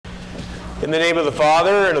In the name of the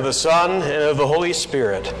Father, and of the Son, and of the Holy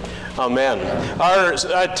Spirit. Amen. Our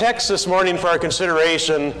text this morning for our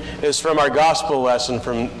consideration is from our gospel lesson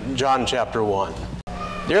from John chapter 1.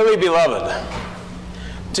 Dearly beloved,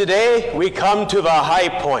 today we come to the high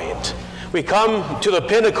point. We come to the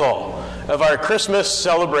pinnacle of our Christmas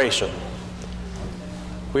celebration.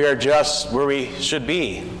 We are just where we should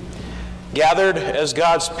be, gathered as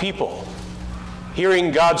God's people, hearing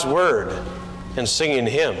God's word and singing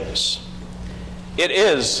hymns. It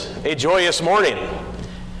is a joyous morning.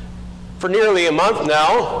 For nearly a month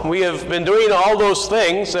now, we have been doing all those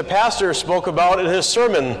things that Pastor spoke about in his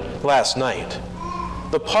sermon last night.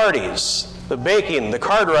 The parties, the baking, the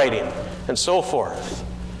card writing, and so forth.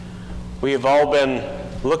 We have all been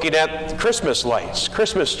looking at Christmas lights,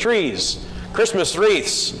 Christmas trees, Christmas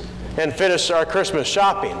wreaths, and finished our Christmas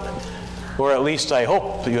shopping. Or at least I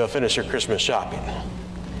hope you have finished your Christmas shopping.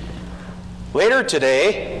 Later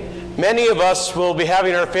today, many of us will be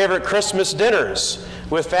having our favorite Christmas dinners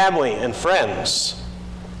with family and friends.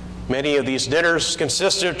 Many of these dinners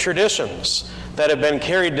consist of traditions that have been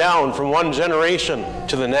carried down from one generation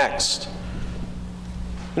to the next.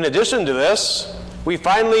 In addition to this, we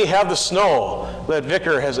finally have the snow that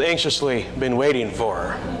Vicar has anxiously been waiting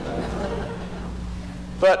for.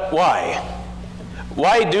 But why?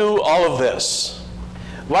 Why do all of this?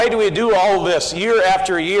 Why do we do all of this year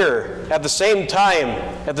after year, at the same time,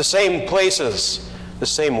 at the same places, the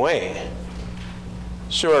same way?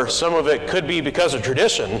 Sure, some of it could be because of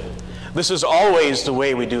tradition. This is always the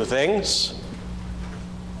way we do things.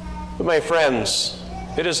 But my friends,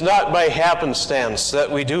 it is not by happenstance that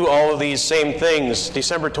we do all of these same things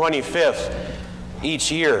December 25th each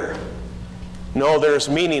year. No, there's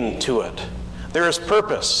meaning to it. There is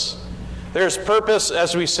purpose. There's purpose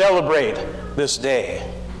as we celebrate this day.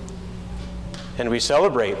 And we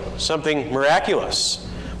celebrate something miraculous.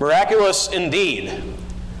 Miraculous indeed.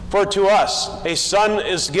 For to us a son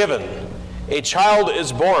is given, a child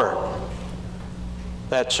is born.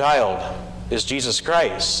 That child is Jesus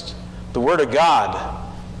Christ, the Word of God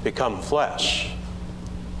become flesh.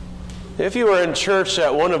 If you were in church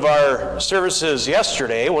at one of our services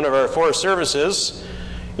yesterday, one of our 4 services,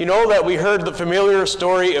 you know that we heard the familiar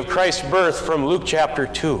story of Christ's birth from Luke chapter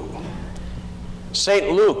 2.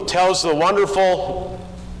 St. Luke tells the wonderful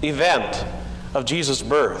event of Jesus'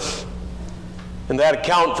 birth. In that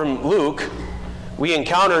account from Luke, we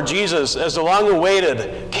encounter Jesus as the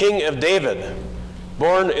long-awaited King of David,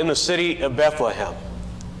 born in the city of Bethlehem.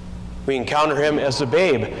 We encounter him as a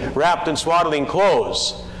babe wrapped in swaddling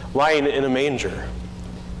clothes, lying in a manger.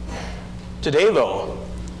 Today, though,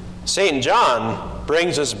 St. John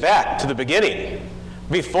brings us back to the beginning,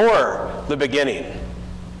 before the beginning.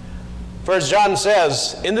 For as John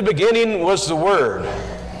says, in the beginning was the Word,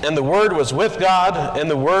 and the Word was with God, and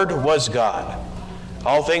the Word was God.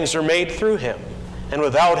 All things are made through him, and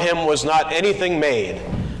without him was not anything made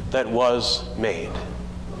that was made.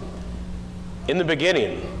 In the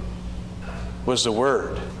beginning was the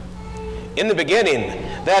Word. In the beginning,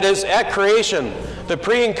 that is, at creation, the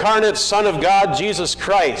pre-incarnate Son of God, Jesus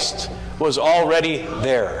Christ, was already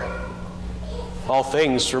there. All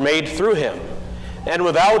things were made through him, and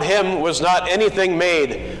without him was not anything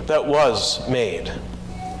made that was made.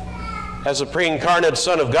 As a pre-incarnate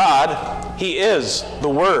Son of God, he is the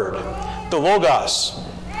Word, the Logos.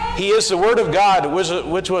 He is the Word of God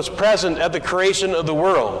which was present at the creation of the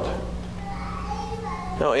world.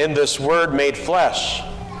 Now, in this Word made flesh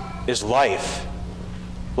is life,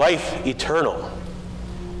 life eternal,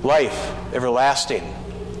 life everlasting,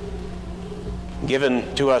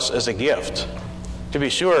 given to us as a gift. To be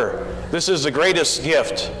sure, this is the greatest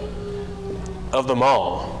gift of them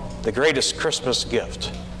all, the greatest Christmas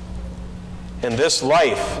gift. And this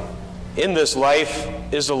life, in this life,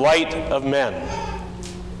 is the light of men,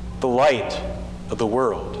 the light of the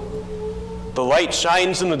world. The light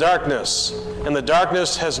shines in the darkness, and the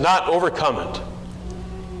darkness has not overcome it.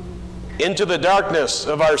 Into the darkness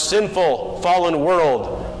of our sinful, fallen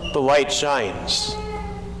world, the light shines.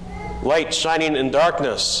 Light shining in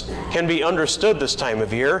darkness can be understood this time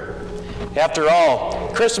of year. After all,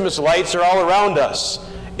 Christmas lights are all around us,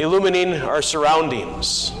 illumining our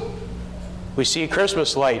surroundings. We see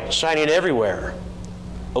Christmas light shining everywhere,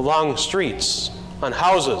 along streets, on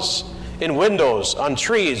houses, in windows, on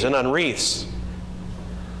trees, and on wreaths.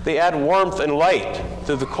 They add warmth and light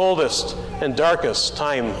to the coldest and darkest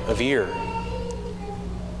time of year.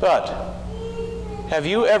 But have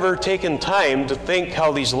you ever taken time to think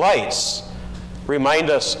how these lights remind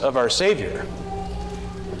us of our Savior?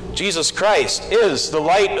 Jesus Christ is the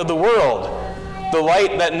light of the world, the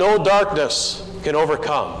light that no darkness can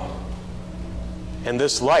overcome. And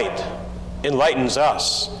this light enlightens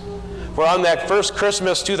us. For on that first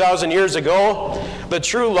Christmas 2,000 years ago, the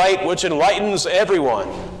true light which enlightens everyone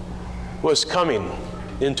was coming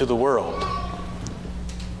into the world.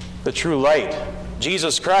 The true light,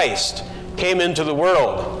 Jesus Christ, came into the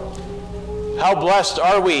world. How blessed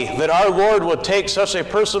are we that our Lord would take such a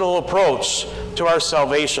personal approach to our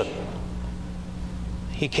salvation.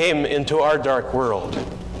 He came into our dark world,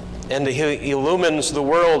 and he illumines the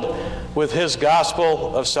world with his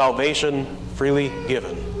gospel of salvation freely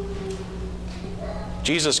given.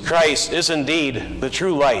 Jesus Christ is indeed the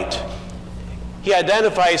true light. He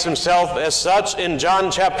identifies himself as such in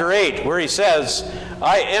John chapter 8, where he says,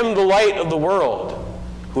 "I am the light of the world.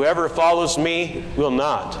 Whoever follows me will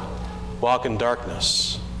not walk in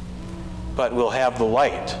darkness, but will have the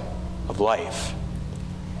light of life."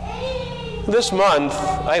 This month,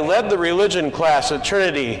 I led the religion class at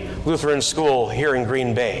Trinity Lutheran School here in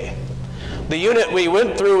Green Bay. The unit we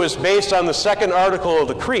went through is based on the second article of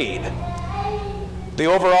the Creed. The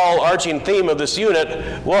overall arching theme of this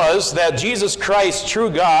unit was that Jesus Christ, true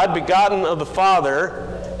God, begotten of the Father,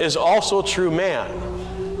 is also true man,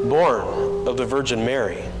 born of the Virgin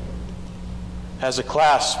Mary. As a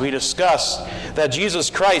class, we discussed that Jesus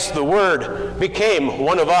Christ, the Word, became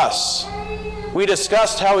one of us. We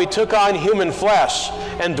discussed how he took on human flesh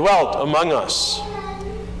and dwelt among us.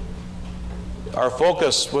 Our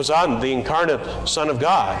focus was on the incarnate Son of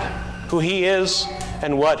God, who he is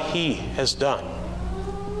and what he has done.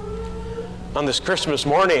 On this Christmas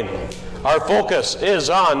morning, our focus is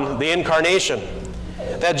on the incarnation,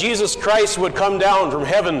 that Jesus Christ would come down from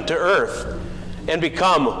heaven to earth and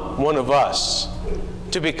become one of us,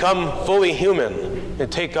 to become fully human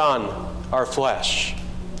and take on our flesh.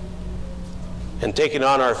 And taking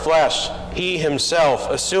on our flesh, he himself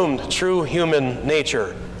assumed true human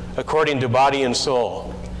nature according to body and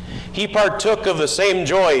soul. He partook of the same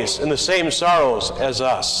joys and the same sorrows as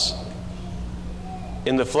us.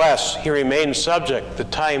 In the flesh, he remained subject to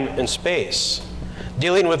time and space,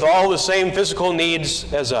 dealing with all the same physical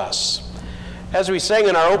needs as us. As we sang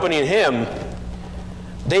in our opening hymn,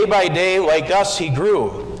 day by day, like us, he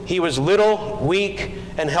grew. He was little, weak,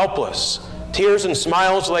 and helpless. Tears and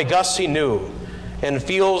smiles like us he knew, and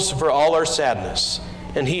feels for all our sadness,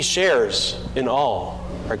 and he shares in all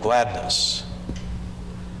our gladness.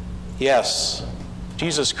 Yes,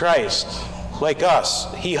 Jesus Christ, like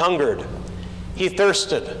us, he hungered, he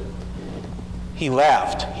thirsted, he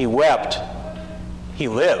laughed, he wept, he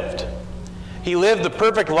lived. He lived the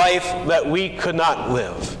perfect life that we could not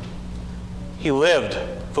live. He lived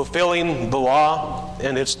fulfilling the law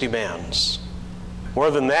and its demands.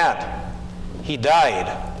 More than that, he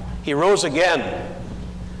died. He rose again,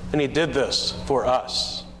 and he did this for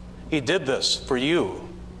us. He did this for you.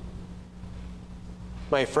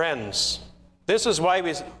 My friends, this is why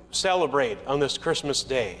we celebrate on this Christmas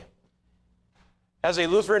day. As a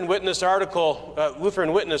Lutheran Witness article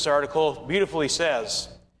beautifully says,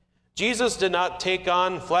 Jesus did not take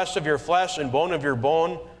on flesh of your flesh and bone of your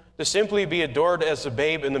bone to simply be adored as a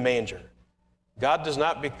babe in the manger. God does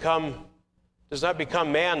not become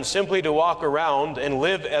man simply to walk around and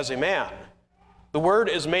live as a man. The Word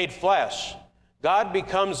is made flesh. God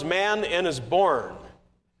becomes man and is born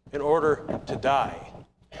in order to die.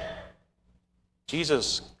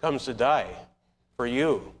 Jesus comes to die for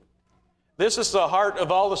you. This is the heart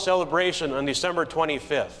of all the celebration on December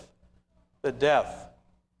 25th, the death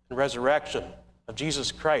and resurrection of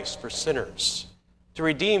Jesus Christ for sinners, to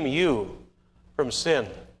redeem you from sin,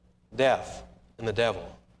 death, and the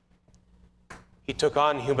devil. He took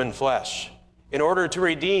on human flesh in order to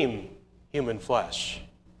redeem human flesh.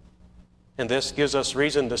 And this gives us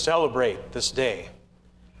reason to celebrate this day.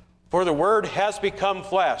 For the Word has become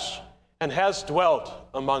flesh and has dwelt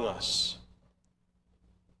among us.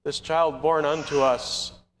 This child born unto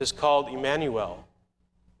us is called Emmanuel,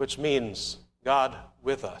 which means God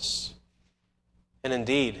with us. And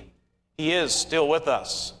indeed, he is still with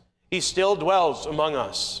us. He still dwells among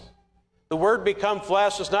us. The Word become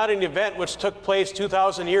flesh is not an event which took place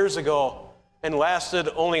 2,000 years ago and lasted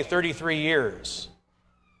only 33 years.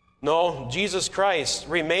 No, Jesus Christ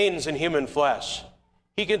remains in human flesh.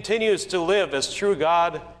 He continues to live as true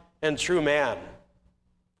God and true man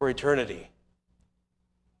for eternity.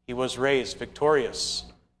 He was raised victorious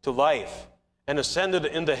to life and ascended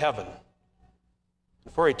into heaven.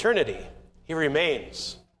 And for eternity, he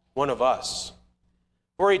remains one of us.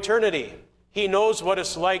 For eternity, he knows what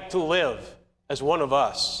it's like to live as one of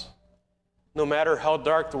us. No matter how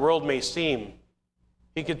dark the world may seem,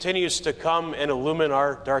 he continues to come and illumine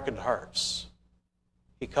our darkened hearts.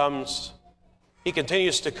 He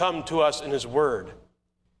continues to come to us in his word.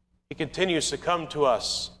 He continues to come to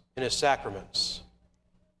us in his sacraments.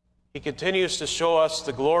 He continues to show us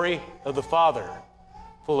the glory of the Father,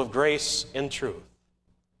 full of grace and truth.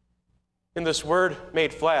 In this Word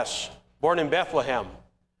made flesh, born in Bethlehem,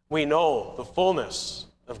 we know the fullness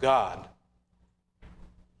of God.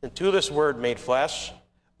 And to this Word made flesh,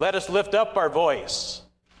 let us lift up our voice.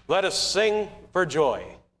 Let us sing for joy.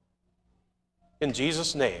 In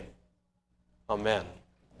Jesus' name, amen.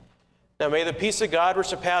 Now may the peace of God, which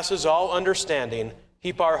surpasses all understanding,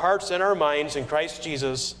 keep our hearts and our minds in Christ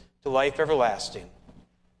Jesus to life everlasting.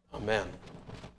 Amen.